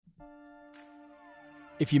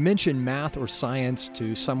If you mention math or science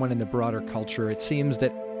to someone in the broader culture, it seems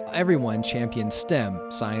that everyone champions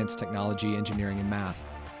STEM, science, technology, engineering, and math.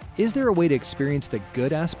 Is there a way to experience the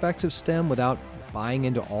good aspects of STEM without buying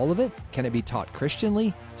into all of it? Can it be taught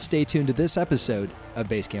Christianly? Stay tuned to this episode of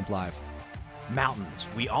Basecamp Live. Mountains,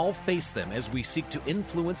 we all face them as we seek to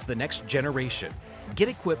influence the next generation. Get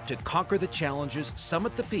equipped to conquer the challenges,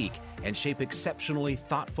 summit the peak, and shape exceptionally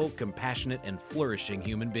thoughtful, compassionate, and flourishing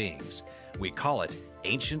human beings. We call it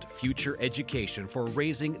Ancient Future Education for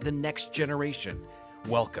raising the next generation.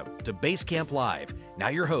 Welcome to Basecamp Live. Now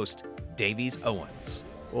your host, Davies Owens.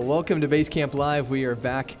 Well, welcome to Basecamp Live. We are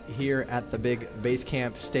back here at the big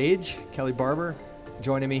Basecamp stage. Kelly Barber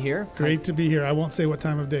joining me here. Great to be here. I won't say what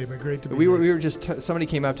time of day, but great to be here. We were just, somebody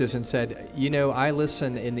came up to us and said, you know, I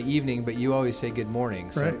listen in the evening, but you always say good morning.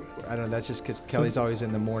 So right. I don't know, that's just because Kelly's always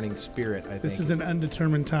in the morning spirit, I think. This is an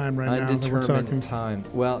undetermined time right now that we're talking. Undetermined time.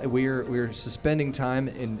 Well, we're suspending time,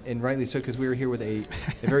 and rightly so, because we were here with a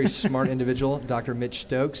very smart individual, Dr. Mitch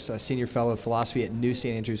Stokes, a senior fellow of philosophy at New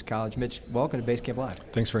St. Andrews College. Mitch, welcome to Basecamp Live.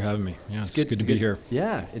 Thanks for having me. Yeah, it's good to be here.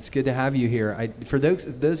 Yeah, it's good to have you here. For those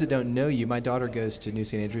that don't know you, my daughter goes to New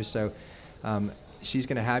St. Andrews, so she's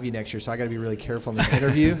going to have you next year, so I got to be really careful in this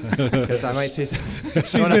interview because I might say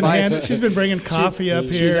she's been bringing coffee up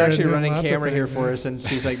here. She's actually running camera here for us, and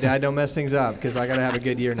she's like, Dad, don't mess things up because I got to have a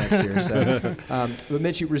good year next year. So, but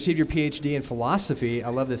Mitch, you received your PhD in philosophy. I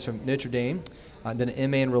love this, from Notre Dame, then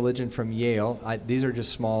an MA in religion from Yale. These are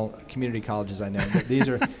just small community colleges, I know, but these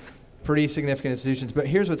are pretty significant institutions. But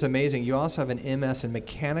here's what's amazing. You also have an MS in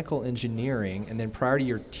mechanical engineering, and then prior to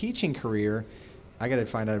your teaching career, I got to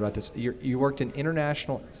find out about this. You worked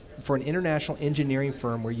for an international engineering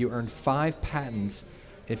firm where you earned 5 patents,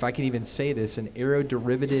 if I can even say this, in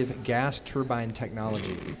aeroderivative gas turbine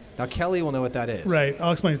technology. Now, Kelly will know what that is. Right.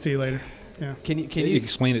 I'll explain it to you later. Yeah. Can you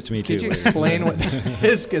explain it to me too? Could you explain what that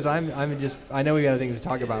is? Because I know we got other things to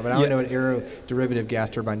talk about, but I don't know what aeroderivative gas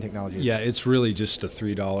turbine technology is. Yeah, it's really just a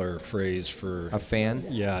 $3 phrase for a fan.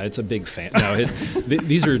 Yeah, it's a big fan. No,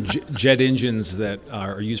 these are jet engines that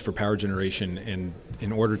are used for power generation, and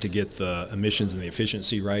in order to get the emissions and the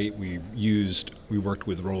efficiency right, we worked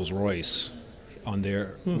with Rolls-Royce on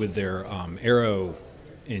with their aero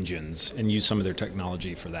engines and used some of their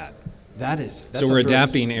technology for that. So we're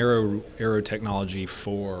adapting aero technology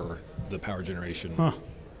for the power generation. Huh.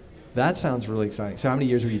 That sounds really exciting. So how many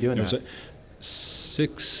years were you doing that?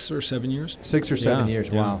 6 or 7 years. 6 or 7 years.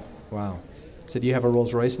 Yeah. Wow. So do you have a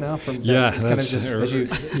Rolls Royce now? I've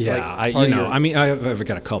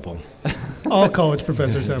got a couple. All college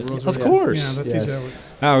professors have Rolls Royces. Of course. Yeah, that's each other.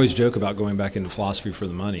 I always joke about going back into philosophy for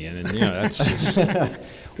the money, and that's just.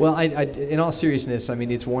 Well, in all seriousness, I mean,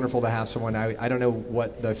 it's wonderful to have someone. I don't know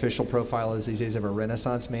what the official profile is these days of a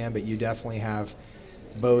Renaissance man, but you definitely have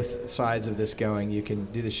both sides of this going. You can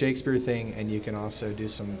do the Shakespeare thing, and you can also do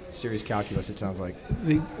some serious calculus, it sounds like.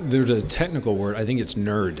 There's a technical word. I think it's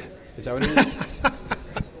nerd. Is that what it is?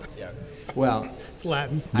 Yeah. Well, it's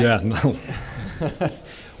Latin. No.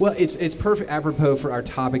 Well, it's perfect apropos for our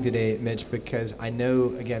topic today, Mitch, because I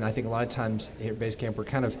know, again, I think a lot of times here at Basecamp we're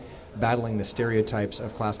kind of battling the stereotypes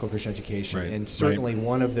of classical Christian education. Right. And certainly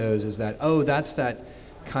one of those is that, that's that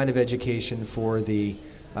kind of education for the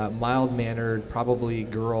mild-mannered, probably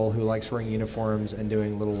girl who likes wearing uniforms and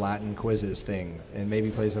doing little Latin quizzes thing and maybe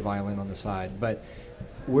plays the violin on the side. But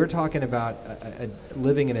we're talking about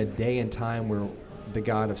living in a day and time where the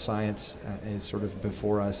God of science is sort of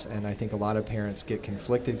before us, and I think a lot of parents get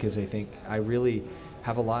conflicted because they think, I really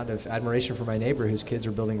have a lot of admiration for my neighbor whose kids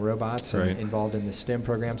are building robots and involved in the STEM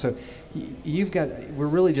program. So we're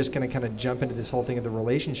really just going to kind of jump into this whole thing of the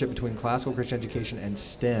relationship between classical Christian education and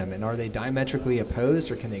STEM, and are they diametrically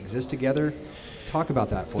opposed or can they exist together? Talk about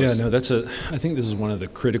that for us. Yeah, no, I think this is one of the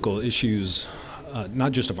critical issues,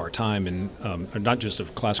 not just of our time and not just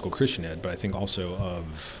of classical Christian ed, but I think also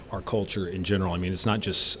of our culture in general. I mean, it's not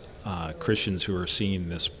just Christians who are seeing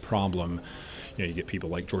this problem. You get people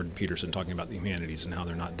like Jordan Peterson talking about the humanities and how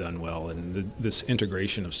they're not done well, and this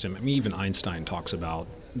integration of STEM. I mean, even Einstein talks about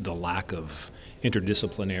the lack of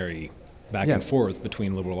interdisciplinary back and forth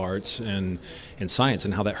between liberal arts and science,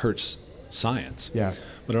 and how that hurts science. Yeah.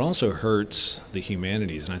 But it also hurts the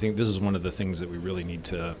humanities, and I think this is one of the things that we really need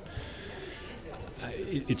to.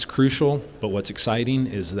 It's crucial, but what's exciting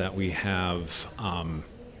is that we have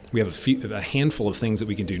a handful of things that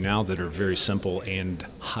we can do now that are very simple and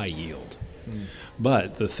high yield.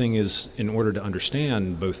 But the thing is, in order to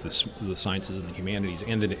understand both the sciences and the humanities,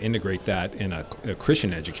 and then to integrate that in a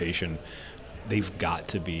Christian education, they've got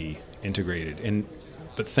to be integrated.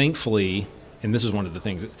 But thankfully, and this is one of the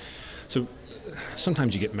things, so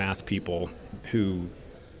sometimes you get math people who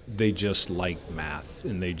they just like math,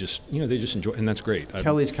 and they just enjoy, and that's great.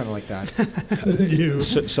 Kelly's kind of like that. You.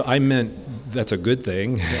 So I meant that's a good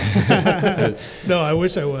thing. No, I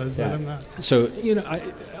wish I was, but Yeah. I'm not. So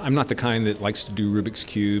I'm not the kind that likes to do Rubik's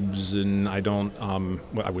cubes, and I don't.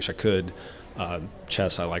 Well, I wish I could.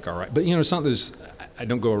 Chess I like all right, but it's not this. I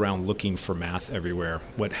don't go around looking for math everywhere.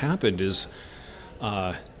 What happened is,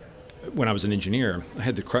 when I was an engineer, I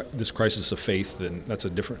had this crisis of faith, and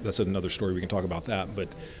that's another story. We can talk about that. But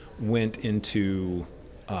went into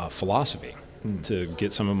philosophy to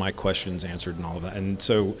get some of my questions answered and all of that, and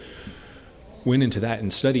so went into that.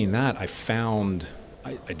 And studying that, I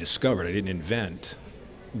discovered, I didn't invent,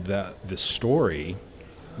 that the story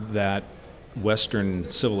that Western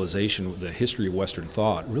civilization, the history of Western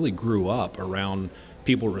thought, really grew up around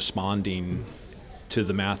people responding to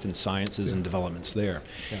the math and sciences and developments there.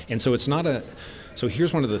 Yeah. And so so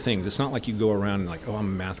here's one of the things. It's not like you go around and like, oh, I'm a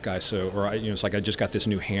math guy, it's like I just got this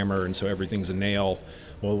new hammer and so everything's a nail.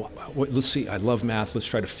 Well, let's see, I love math, let's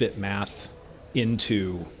try to fit math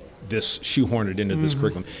into this, shoehorn it into this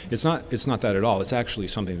curriculum. It's not that at all. It's actually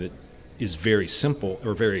something that is very simple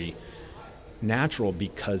or very natural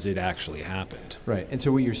because it actually happened. Right. And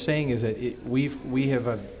so what you're saying is that we have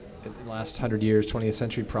in the last 100 years, 20th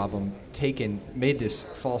century problem, made this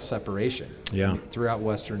false separation throughout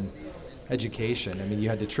Western education. I mean, you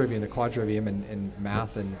had the trivium, the quadrivium, and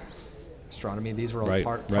math and astronomy. These were all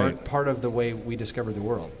part of the way we discovered the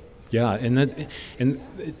world. Yeah, and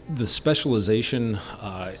the specialization,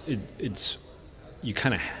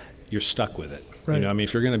 you're stuck with it. Right. I mean,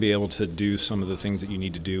 if you're going to be able to do some of the things that you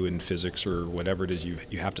need to do in physics or whatever it is,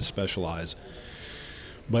 you have to specialize.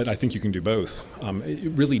 But I think you can do both.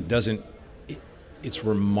 It really doesn't. It's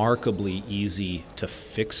remarkably easy to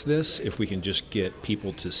fix this if we can just get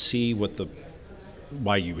people to see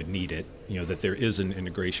why you would need it. That there is an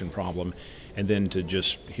integration problem, and then to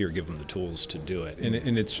just give them the tools to do it.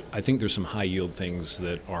 And I think there's some high yield things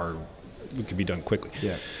that could be done quickly.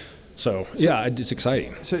 Yeah. So it's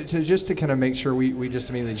exciting. So just to kind of make sure we just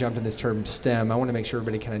immediately jumped in this term STEM, I want to make sure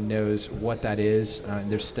everybody kind of knows what that is.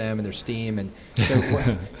 There's STEM and there's STEAM, and so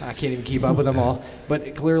I can't even keep up with them all.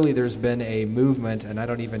 But clearly there's been a movement, and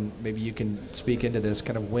maybe you can speak into this,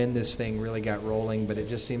 kind of when this thing really got rolling, but it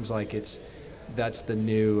just seems like that's the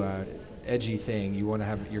new edgy thing. You want to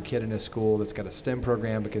have your kid in a school that's got a STEM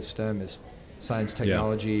program because STEM is science,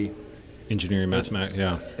 technology, engineering, mathematics,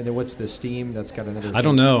 yeah. And then what's the STEAM? That's got another. I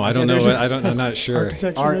don't know. I'm not sure.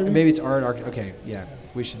 Architecture, Art, maybe it's art. Okay, yeah.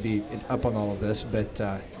 We should be up on all of this, but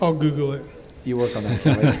I'll Google it. You work on that,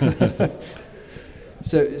 Kelly.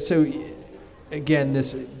 So again,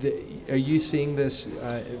 are you seeing this?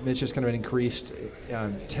 Mitch, just kind of an increased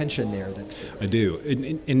tension there. I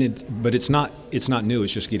do, but it's not new.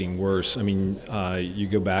 It's just getting worse. I mean, you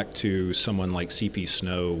go back to someone like C.P.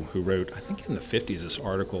 Snow, who wrote, I think in the 50s, this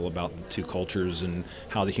article about the two cultures and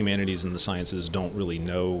how the humanities and the sciences don't really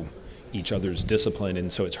know each other's discipline,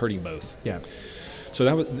 and so it's hurting both. Yeah. So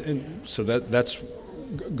that's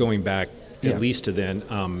going back. At least to then,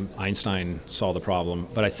 Einstein saw the problem.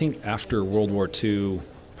 But I think after World War II,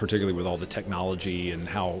 particularly with all the technology and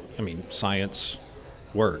how, science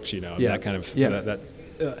works, that kind of that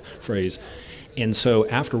phrase. And so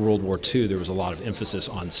after World War II, there was a lot of emphasis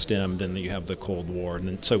on STEM. Then you have the Cold War. And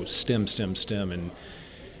then so STEM. And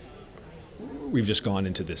we've just gone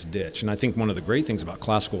into this ditch. And I think one of the great things about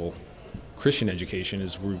classical Christian education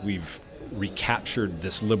is we've recaptured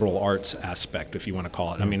this liberal arts aspect, if you want to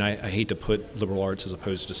call it. I mean, I hate to put liberal arts as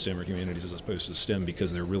opposed to STEM or humanities as opposed to STEM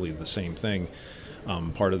because they're really the same thing,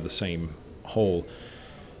 part of the same whole.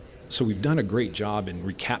 So we've done a great job in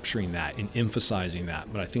recapturing that and emphasizing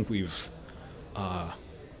that. But I think we've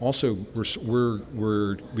also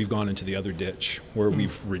we've gone into the other ditch where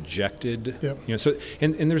we've rejected. Yep. So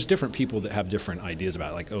and there's different people that have different ideas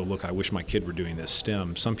about it. Like, oh, look, I wish my kid were doing this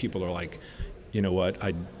STEM. Some people are like, you know what,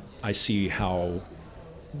 I see how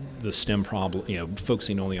the STEM problem,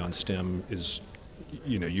 focusing only on STEM is,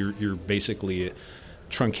 you're basically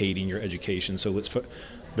truncating your education. So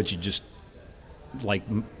but you just, like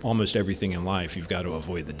almost everything in life, you've got to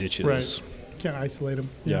avoid the ditches. Right. Can't isolate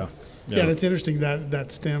them. Yeah. And it's interesting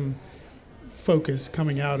that STEM focus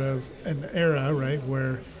coming out of an era, right,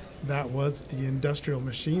 where that was the industrial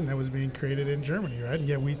machine that was being created in Germany, right? And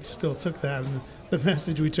yet we still took that, and the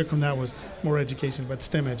message we took from that was more education, but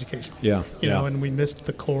STEM education. Yeah. You know, and we missed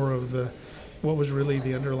the core of what was really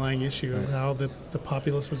the underlying issue of how the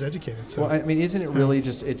populace was educated. So, well, I mean, isn't it really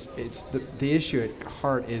just it's the issue at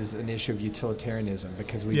heart is an issue of utilitarianism,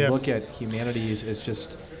 because we look at humanities as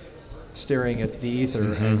just staring at the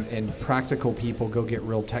ether, and practical people go get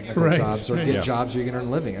real technical jobs or get jobs where you can earn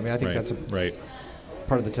a living. I mean, I think that's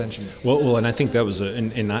part of the tension. Well, and I think that was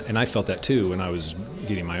and I felt that too when I was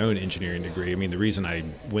getting my own engineering degree. I mean, the reason I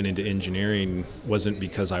went into engineering wasn't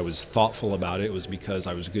because I was thoughtful about it. It was because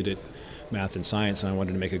I was good at math and science, and I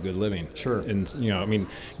wanted to make a good living. Sure. And I mean,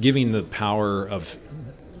 giving the power of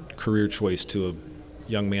career choice to a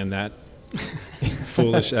young man that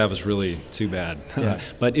foolish, that was really too bad. Yeah.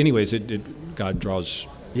 But anyways, God draws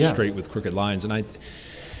straight with crooked lines, and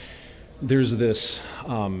there's this.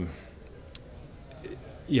 I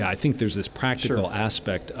think there's this practical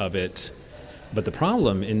aspect of it, but the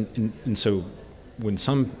problem, and so when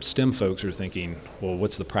some STEM folks are thinking, well,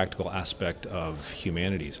 what's the practical aspect of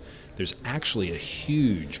humanities? There's actually a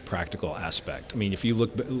huge practical aspect. I mean, if you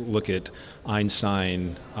look at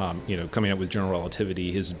Einstein, coming up with general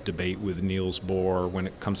relativity, his debate with Niels Bohr when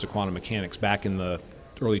it comes to quantum mechanics back in the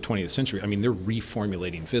early 20th century, I mean, they're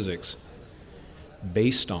reformulating physics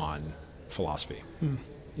based on philosophy.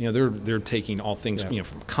 They're taking all things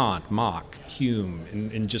from Kant, Mach, Hume,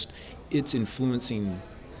 and just it's influencing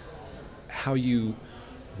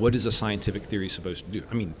what is a scientific theory supposed to do?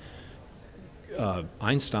 I mean,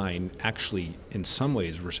 Einstein actually, in some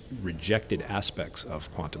ways, rejected aspects of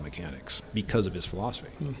quantum mechanics because of his philosophy,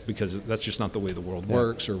 because that's just not the way the world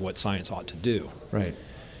works or what science ought to do. Right.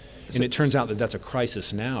 And it turns out that that's a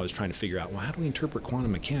crisis now, is trying to figure out, well, how do we interpret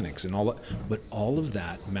quantum mechanics and all that? But all of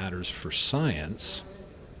that matters for science,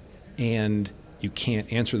 and you can't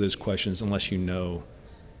answer those questions unless you know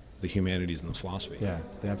the humanities and the philosophy. Yeah,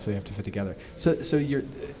 they absolutely have to fit together. So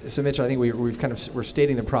Mitch, I think we're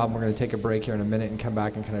stating the problem. We're going to take a break here in a minute and come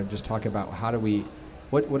back and kind of just talk about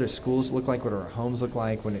what do schools look like, what do our homes look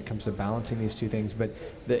like when it comes to balancing these two things. But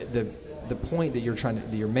the point that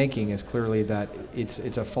you're making is clearly that it's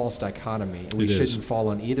a false dichotomy. We shouldn't fall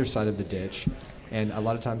on either side of the ditch. And a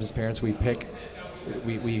lot of times as parents, we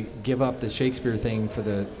give up the Shakespeare thing for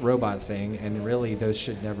the robot thing, and really those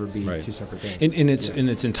should never be two separate things. And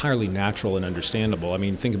it's entirely natural and understandable. I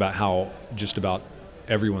mean, think about how just about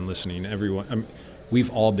everyone listening,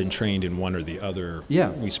 we've all been trained in one or the other.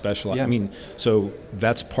 Yeah. We specialize. Yeah. I mean, so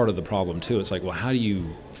that's part of the problem too. It's like, well, how do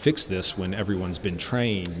you fix this when everyone's been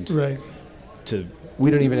trained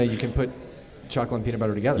We don't even know you can put chocolate and peanut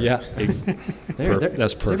butter together. Yeah. Has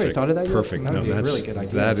That's perfect. anybody thought of that yet? Perfect. That would be a that's really good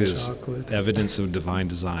idea. That is Chocolate. evidence of divine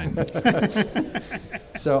design.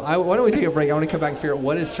 So why don't we take a break? I want to come back and figure out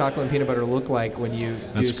what does chocolate and peanut butter look like when you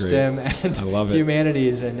do STEM and I love it.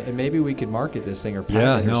 humanities, and maybe we could market this thing or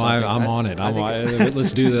patent it or something. I'm on it.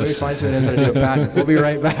 Let's do this. Maybe find someone who knows how to do a patent. We'll be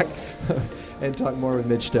right back and talk more with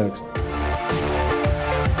Mitch Stokes.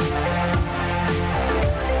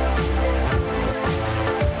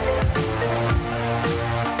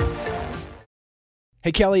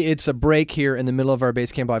 Hey, Kelly, it's a break here in the middle of our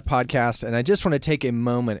Basecamp Live podcast, and I just want to take a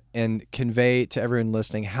moment and convey to everyone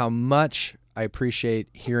listening how much I appreciate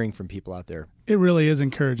hearing from people out there. It really is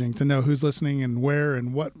encouraging to know who's listening and where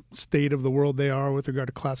and what state of the world they are with regard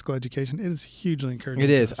to classical education. It is hugely encouraging. It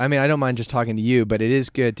is. I mean, I don't mind just talking to you, but it is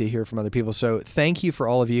good to hear from other people. So thank you for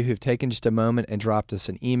all of you who've taken just a moment and dropped us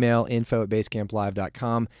an email,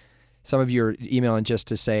 info@basecamplive.com. Some of you are emailing just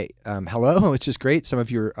to say hello, which is great. Some of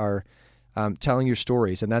you are telling your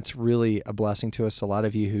stories, and that's really a blessing to us. A lot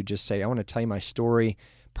of you who just say, I want to tell you my story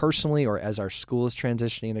personally, or as our school is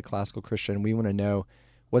transitioning into classical Christian, we want to know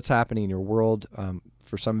what's happening in your world.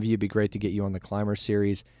 For some of you, it'd be great to get you on the Climber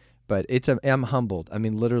series, but I'm humbled. I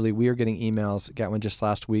mean, literally, we are getting emails. Got one just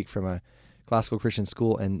last week from a classical Christian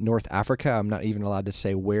school in North Africa. I'm not even allowed to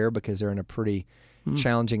say where because they're in a pretty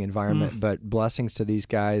challenging environment, but blessings to these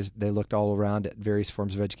guys. They looked all around at various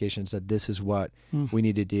forms of education and said, this is what we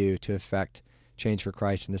need to do to affect change for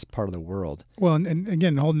Christ in this part of the world. Well, and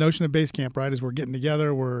again, the whole notion of Basecamp, right, is we're getting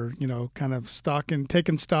together, we're, kind of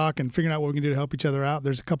taking stock and figuring out what we can do to help each other out.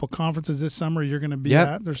 There's a couple conferences this summer you're going to be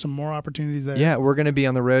at. There's some more opportunities there. Yeah, we're going to be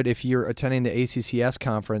on the road. If you're attending the ACCS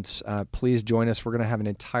conference, please join us. We're going to have an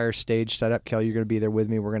entire stage set up. Kelly, you're going to be there with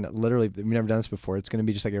me. We're going to we've never done this before. It's going to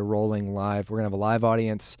be just like a rolling live. We're going to have a live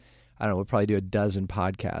audience. I don't know, we'll probably do a dozen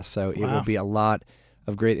podcasts. So it will be a lot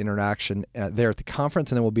of great interaction there at the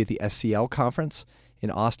conference, and then we'll be at the SCL conference in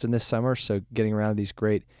Austin this summer, so getting around these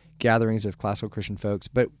great gatherings of classical Christian folks.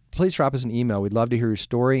 But please drop us an email. We'd love to hear your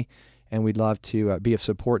story, and we'd love to be of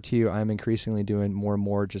support to you. I'm increasingly doing more and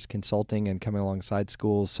more just consulting and coming alongside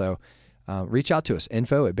schools, so reach out to us,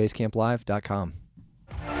 info@basecamplive.com.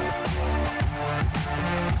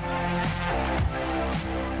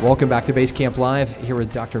 Welcome back to Basecamp Live, here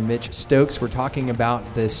with Dr. Mitch Stokes. We're talking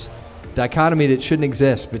about this dichotomy that shouldn't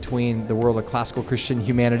exist between the world of classical Christian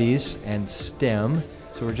humanities and STEM.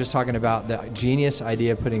 So we're just talking about the genius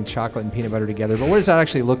idea of putting chocolate and peanut butter together. But what does that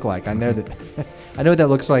actually look like? I know that I know what that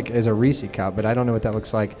looks like as a Reese cup, but I don't know what that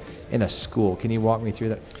looks like in a school. Can you walk me through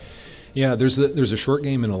that? Yeah, there's a short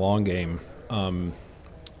game and a long game, and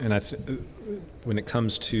when it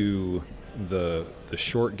comes to the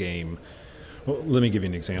short game, well, let me give you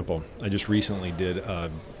an example. I just recently did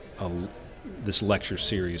this lecture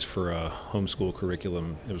series for a homeschool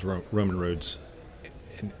curriculum. It was Roman roads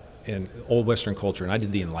and Old Western culture, and I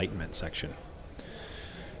did the Enlightenment section.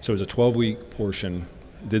 So it was a 12-week portion,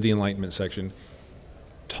 did the Enlightenment section,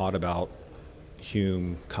 taught about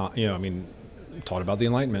Hume, taught about the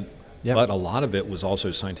Enlightenment. Yep. But a lot of it was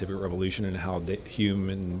also scientific revolution and how Hume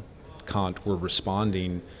and Kant were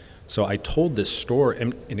responding. So I told this story,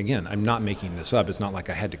 and again, I'm not making this up. It's not like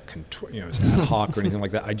I had to, it's ad hoc or anything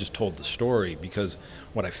like that. I just told the story because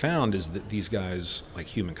what I found is that these guys, like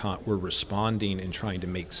Hume and Kant, were responding and trying to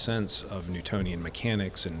make sense of Newtonian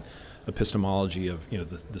mechanics and epistemology of,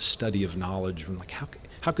 the study of knowledge. And like,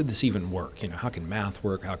 how could this even work? How can math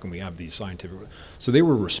work? How can we have these scientific? So they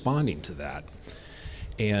were responding to that,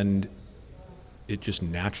 and it just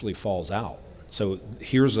naturally falls out. So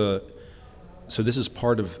So this is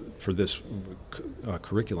part of, for this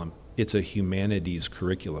curriculum, it's a humanities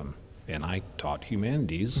curriculum. And I taught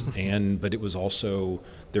humanities, but it was also,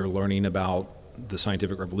 they're learning about the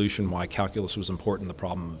scientific revolution, why calculus was important, the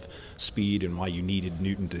problem of speed, and why you needed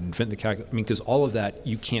Newton to invent the calculus. Because all of that,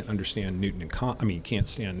 you can't understand Newton and Kant. You can't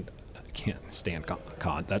stand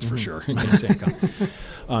Kant, that's for sure. You can't stand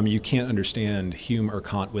Kant. You can't understand Hume or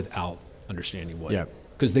Kant without understanding what. Yeah.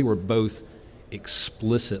 Because they were both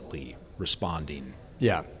explicitly responding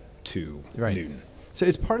to Newton. So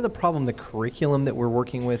is part of the problem the curriculum that we're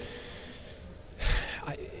working with?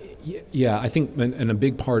 I think, and a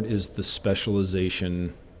big part is the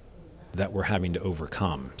specialization that we're having to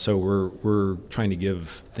overcome. So we're trying to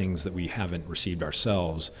give things that we haven't received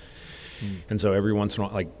ourselves. And so every once in a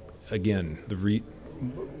while, like, again,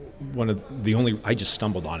 I just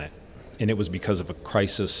stumbled on it. And it was because of a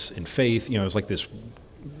crisis in faith. It was like this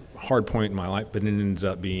hard point in my life, but it ended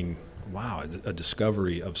up being, wow, a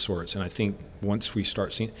discovery of sorts. And I think once we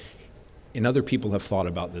start seeing, and other people have thought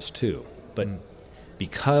about this too, but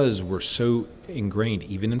because we're so ingrained,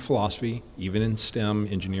 even in philosophy, even in STEM,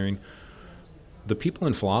 engineering, the people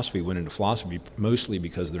in philosophy went into philosophy mostly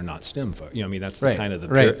because they're not STEM folks. That's the kind of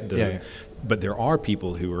But there are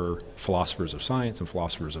people who are philosophers of science and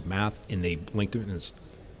philosophers of math, and they linked it, and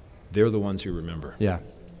they're the ones who remember. Yeah.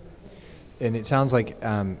 And it sounds like,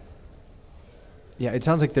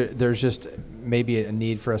 there's just maybe a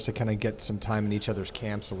need for us to kind of get some time in each other's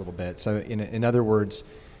camps a little bit. So in other words,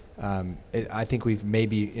 I think we've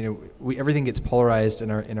maybe, everything gets polarized in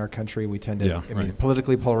our country. We tend to,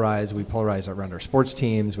 politically polarized. We polarize around our sports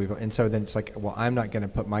teams. And so then it's like, well, I'm not going to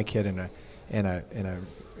put my kid in a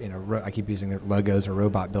I keep using their Legos or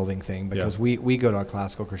robot building thing because we go to a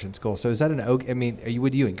classical Christian school. So is that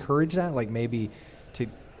would you encourage that? Like maybe to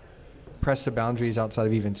press the boundaries outside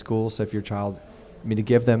of even school. So if your child, to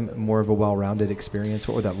give them more of a well-rounded experience,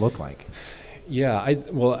 what would that look like? Yeah,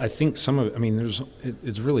 I think some of it,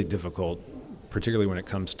 it's really difficult, particularly when it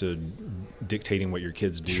comes to dictating what your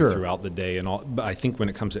kids do throughout the day and all. But I think when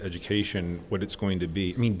it comes to education, what it's going to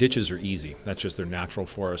be, ditches are easy. That's just, they're natural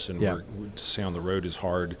for us, and to stay on the road is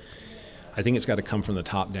hard. I think it's got to come from the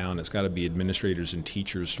top down. It's got to be administrators and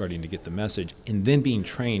teachers starting to get the message and then being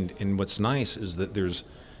trained. And what's nice is that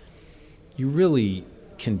you really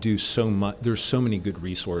can do so much. There's so many good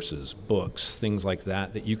resources, books, things like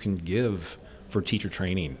that you can give for teacher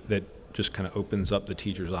training that just kind of opens up the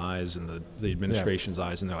teacher's eyes and the administration's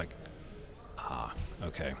eyes, and they're like,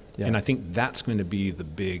 okay. Yeah. And I think that's going to be the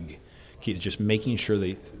big key, just making sure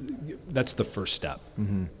that's the first step.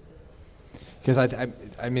 Because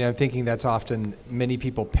I'm thinking that's often, many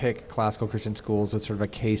people pick classical Christian schools with sort of a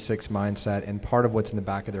K-6 mindset, and part of what's in the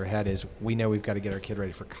back of their head is we know we've got to get our kid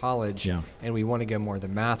ready for college, and we want to go more the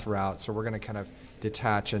math route, so we're going to kind of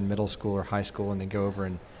detach in middle school or high school and then go over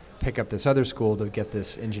and pick up this other school to get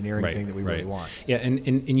this engineering thing that we really want. Yeah,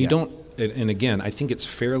 and you don't, and again, I think it's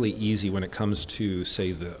fairly easy when it comes to,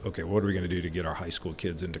 say, what are we going to do to get our high school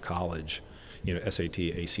kids into college, SAT,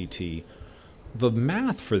 ACT. The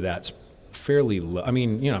math for that's fairly low.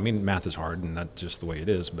 Math is hard, and that's just the way it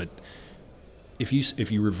is, but if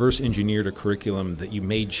you reverse engineered a curriculum that you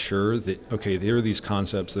made sure that, there are these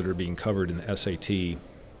concepts that are being covered in the SAT,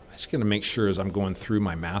 I'm just going to make sure as I'm going through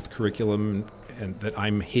my math curriculum and that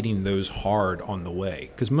I'm hitting those hard on the way,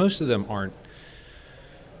 because most of them aren't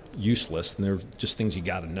useless, and they're just things you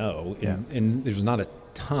got to know, and there's not a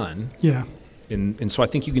ton. Yeah. And so I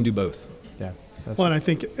think you can do both. Yeah. Well, and I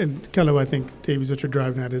think, and kind of, I think, Davies, what you're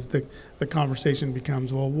driving at is the conversation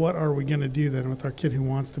becomes, well, what are we going to do then with our kid who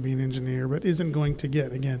wants to be an engineer but isn't going to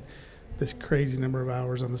get, again, this crazy number of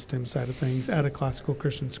hours on the STEM side of things at a classical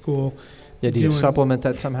Christian school? Yeah, do you supplement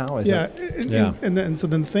that somehow? And so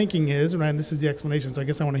then thinking is, right, and this is the explanation, so I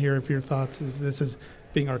guess I want to hear if your thoughts, if this is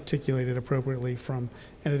being articulated appropriately from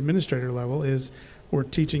an administrator level, is we're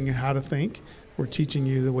teaching you how to think, we're teaching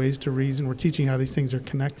you the ways to reason, we're teaching how these things are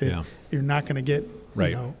connected. Yeah. You're not going to get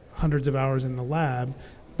Right. hundreds of hours in the lab,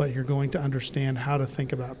 but you're going to understand how to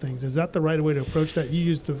think about things. Is that the right way to approach that? You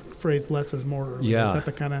used the phrase less is more. Yeah. Is that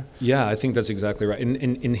the kind of? Yeah, I think that's exactly right.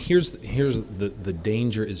 And here's the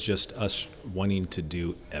danger is just us wanting to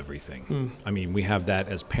do everything. I mean, we have that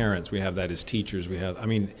as parents, we have that as teachers,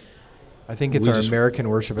 I think it's our American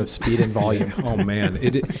worship of speed and volume. Oh man,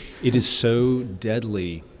 it is so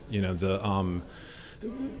deadly. The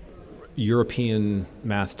European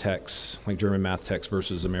math texts, like German math texts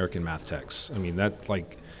versus American math texts. I mean, that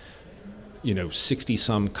 60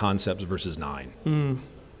 some concepts versus 9.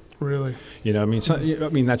 Really?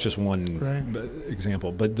 That's just one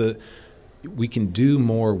example. But we can do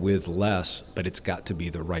more with less, but it's got to be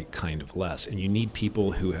the right kind of less. And you need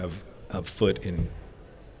people who have a foot in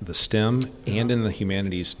the STEM and in the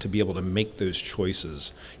humanities to be able to make those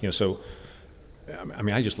choices.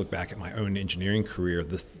 I just look back at my own engineering career,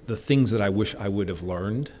 the things that I wish I would have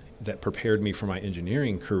learned that prepared me for my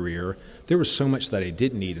engineering career. There was so much that I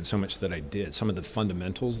didn't need and so much that I did. Some of the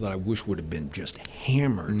fundamentals that I wish would have been just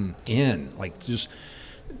hammered in, like just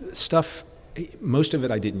stuff, most of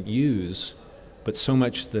it I didn't use, but so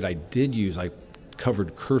much that I did use, I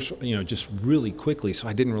covered cursor, just really quickly, so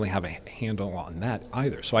I didn't really have a handle on that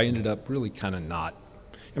either. So I ended up really kind of not,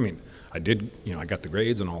 I did, I got the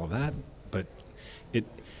grades and all of that, but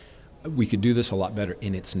we could do this a lot better,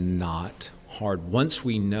 and it's not hard. Once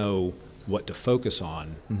we know what to focus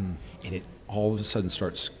on, and it all of a sudden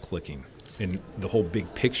starts clicking, and the whole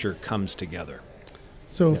big picture comes together.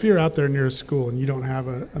 So if you're out there near a school and you don't have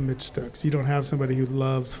a Mitch Stokes, you don't have somebody who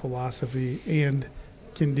loves philosophy and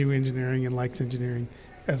can do engineering and likes engineering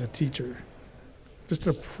as a teacher, just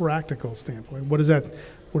a practical standpoint, what does that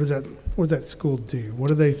school do?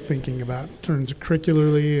 What are they thinking about in terms of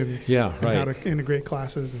curricularly and how to integrate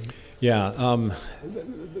classes?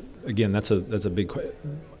 Again, that's a big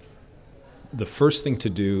question. The first thing to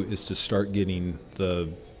do is to start getting the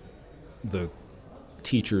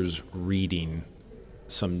teachers reading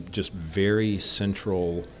some just very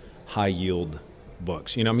central, high yield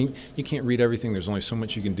books. You can't read everything. There's only so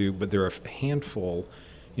much you can do, but there are a handful.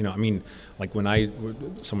 Like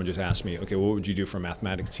when someone just asked me, okay, what would you do for a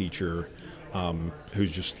mathematics teacher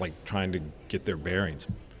who's just like trying to get their bearings?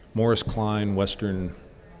 Klein, Western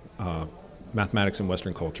mathematics and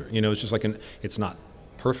Western culture. It's just it's not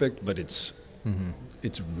perfect, but it's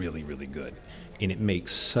really, really good. And it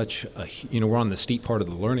makes such we're on the steep part of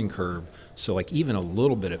the learning curve. So like even a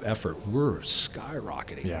little bit of effort, we're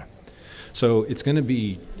skyrocketing. Yeah. So it's going to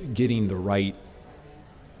be getting the right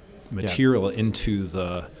material into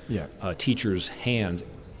the teacher's hands,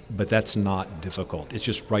 but that's not difficult. It's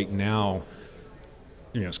just right now,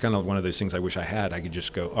 it's kind of one of those things I wish I had. I could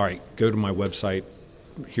just go, all right, go to my website.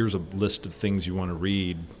 Here's a list of things you want to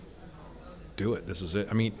read. Do it. This is it.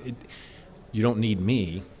 You don't need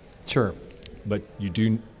me. Sure. But you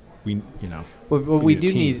do. Well, we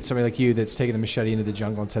do need somebody like you that's taken the machete into the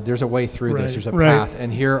jungle and said, there's a way through this, there's a path,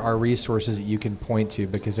 and here are resources that you can point to.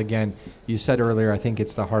 Because again, you said earlier, I think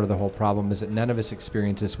it's the heart of the whole problem, is that none of us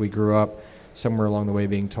experience this. We grew up somewhere along the way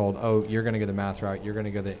being told, oh, you're going to go the math route, you're going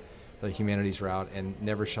to go the humanities route, and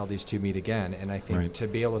never shall these two meet again. And I think to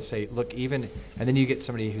be able to say, look, and then you get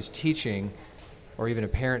somebody who's teaching, or even a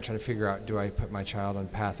parent trying to figure out, do I put my child on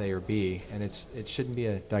path A or B? And it shouldn't be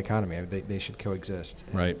a dichotomy. They should coexist.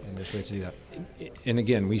 And there's ways to do that. And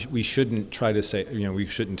again, we shouldn't try to say, we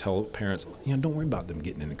shouldn't tell parents, don't worry about them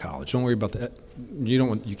getting into college. Don't worry about that.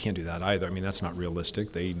 You can't do that either. that's not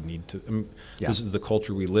realistic. They need to. This is the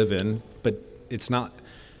culture we live in, but it's not.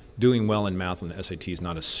 Doing well in math on the SAT is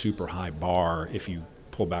not a super high bar if you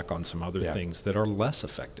pull back on some other things that are less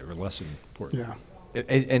effective or less important. Yeah.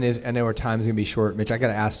 I know our time's going to be short. Mitch, I got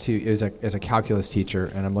to ask too, as a calculus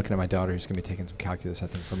teacher, and I'm looking at my daughter who's going to be taking some calculus, I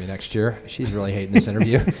think, from me next year. She's really hating this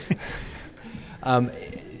interview.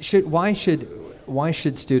 Why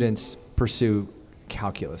should students pursue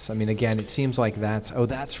calculus? Again, it seems like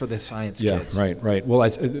that's for the science kids. Yeah, right. Well,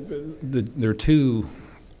 there are two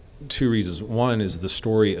reasons. One is the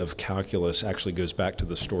story of calculus actually goes back to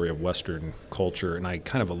the story of Western culture, and I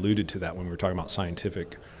kind of alluded to that when we were talking about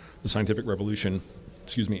the scientific revolution,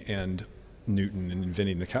 and Newton and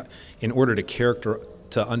inventing in order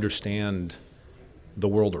to understand the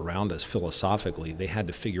world around us philosophically, they had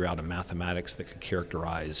to figure out a mathematics that could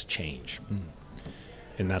characterize change.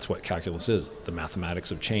 And that's what calculus is, the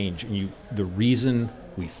mathematics of change. And the reason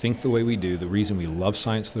we think the way we do, the reason we love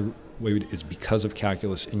science the way we do, is because of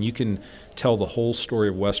calculus. And you can tell the whole story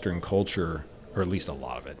of Western culture, or at least a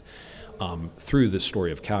lot of it, through this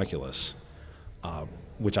story of calculus,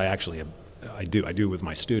 which I do with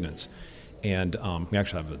my students. And we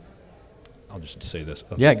actually have I'll just say this,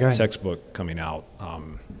 go ahead. textbook coming out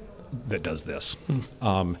that does this.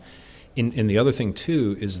 And the other thing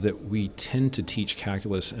too is that we tend to teach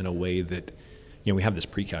calculus in a way that, we have this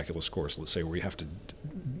pre-calculus course, let's say, where you have to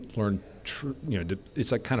learn,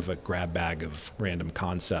 it's like kind of a grab bag of random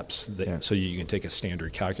concepts so you can take a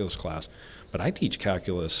standard calculus class. But I teach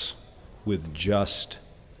calculus with just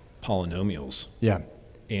polynomials. Yeah.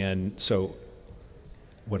 And so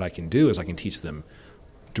what I can do is I can teach them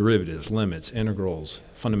derivatives, limits, integrals,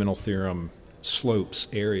 fundamental theorem, slopes,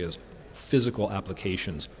 areas, physical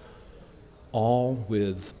applications, all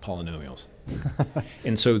with polynomials.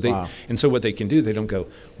 And so what they can do, they don't go,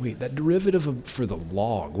 wait, that derivative for the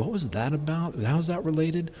log, what was that about? How is that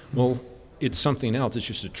related? Well, it's something else. It's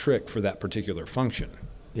just a trick for that particular function.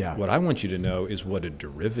 Yeah. What I want you to know is what a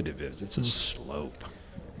derivative is. It's a slope.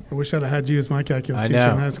 I wish I'd have had you as my calculus I teacher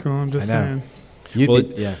know. in high school. I'm just saying.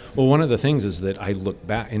 Well, one of the things is that I look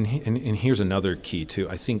back, and here's another key too.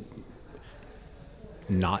 I think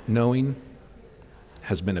not knowing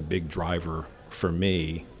has been a big driver for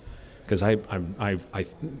me, because I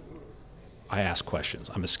ask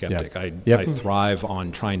questions. I'm a skeptic. I thrive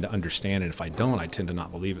on trying to understand, and if I don't, I tend to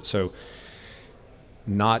not believe it. So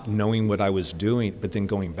not knowing what I was doing, but then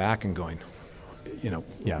going back and going,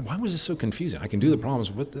 why was this so confusing? I can do the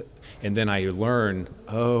problems and then I learn,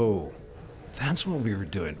 that's what we were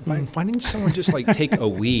doing. Why didn't someone just take a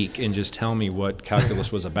week and just tell me what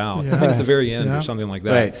calculus was about? Yeah. At the very end or something like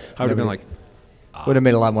that. Right. I would have been like, would have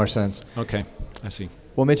made a lot more sense. okay, I see.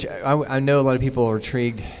 Well, Mitch, I know a lot of people are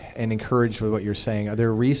intrigued and encouraged with what you're saying. Are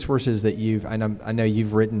there resources that I know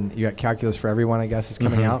you've written, you got Calculus for Everyone, I guess, is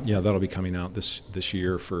coming out? Yeah, that'll be coming out this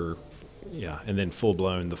year and then full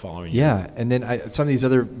blown the following year. Yeah, and then some of these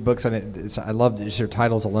other books on it, I love just your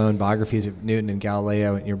titles alone, biographies of Newton and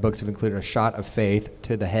Galileo, and your books have included A Shot of Faith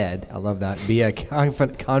to the Head. I love that. Be a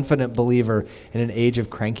confident believer in an age of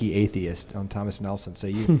cranky atheist on Thomas Nelson.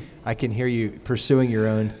 So I can hear you pursuing your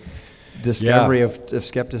own discovery of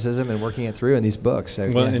skepticism and working it through in these books. So,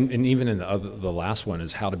 and even in the last one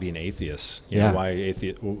is How to Be an Atheist. Why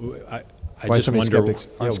atheist? I Why just so many wonder, skeptics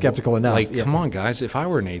aren't skeptical enough. Come on, guys. If I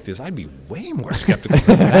were an atheist, I'd be way more skeptical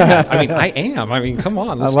than that. I am. Come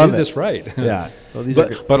on. Let's do this right. Yeah. Well,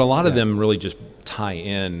 but a lot of them really just tie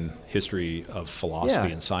in history of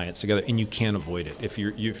philosophy and science together, and you can't avoid it. If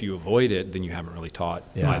you avoid it, then you haven't really taught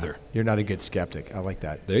either. You're not a good skeptic. I like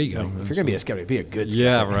that. There you go. If you're going to be a skeptic, be a good skeptic.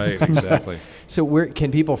 Yeah, right. Exactly. So where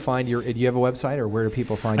can people find do you have a website, or where do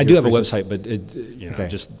people find I do have a website, but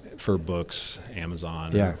just for books,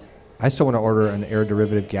 Amazon. Yeah. I still want to order an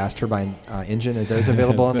air-derivative gas turbine engine. Are those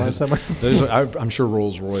available online somewhere? I'm sure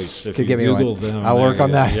Rolls-Royce. If could you give me Google one. them, I'll work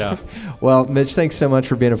on that. Yeah. Well, Mitch, thanks so much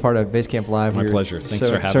for being a part of Basecamp Live. My pleasure. Thanks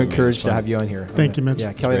for having me. So encouraged to have you on here. Thank you, Mitch.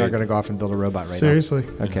 Yeah, Kelly and I are going to go off and build a robot right Seriously.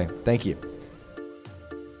 now. Okay. Thank you.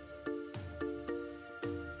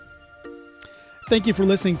 Thank you for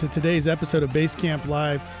listening to today's episode of Basecamp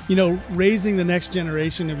Live. Raising the next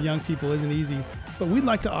generation of young people isn't easy, but we'd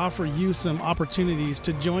like to offer you some opportunities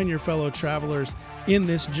to join your fellow travelers in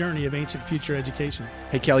this journey of ancient future education.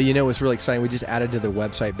 Hey, Kelly, what's really exciting? We just added to the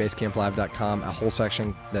website, basecamplive.com, a whole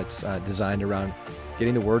section that's designed around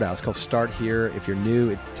getting the word out. It's called Start Here. If you're new,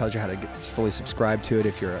 it tells you how to get fully subscribed to it.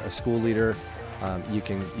 If you're a school leader, you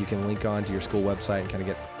can link on to your school website and kind of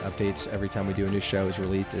get updates every time we do a new show is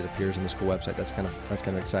released. It appears on the school website. That's kind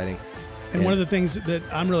of exciting. And one of the things that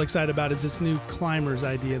I'm really excited about is this new climbers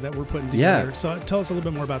idea that we're putting together. Yeah. So tell us a little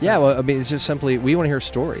bit more about that. Yeah, well, it's just simply, we want to hear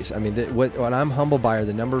stories. What I'm humbled by are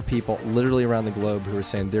the number of people literally around the globe who are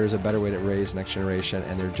saying there's a better way to raise the next generation,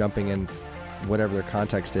 and they're jumping in whatever their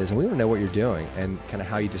context is. And we want to know what you're doing and kind of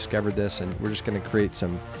how you discovered this. And we're just going to create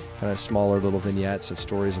some kind of smaller little vignettes of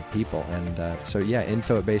stories of people. And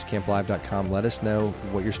info@basecamplive.com. Let us know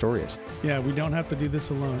what your story is. Yeah, we don't have to do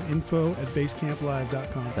this alone.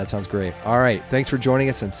 Info@basecamplive.com. That sounds great. All right. Thanks for joining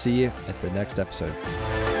us, and see you at the next episode.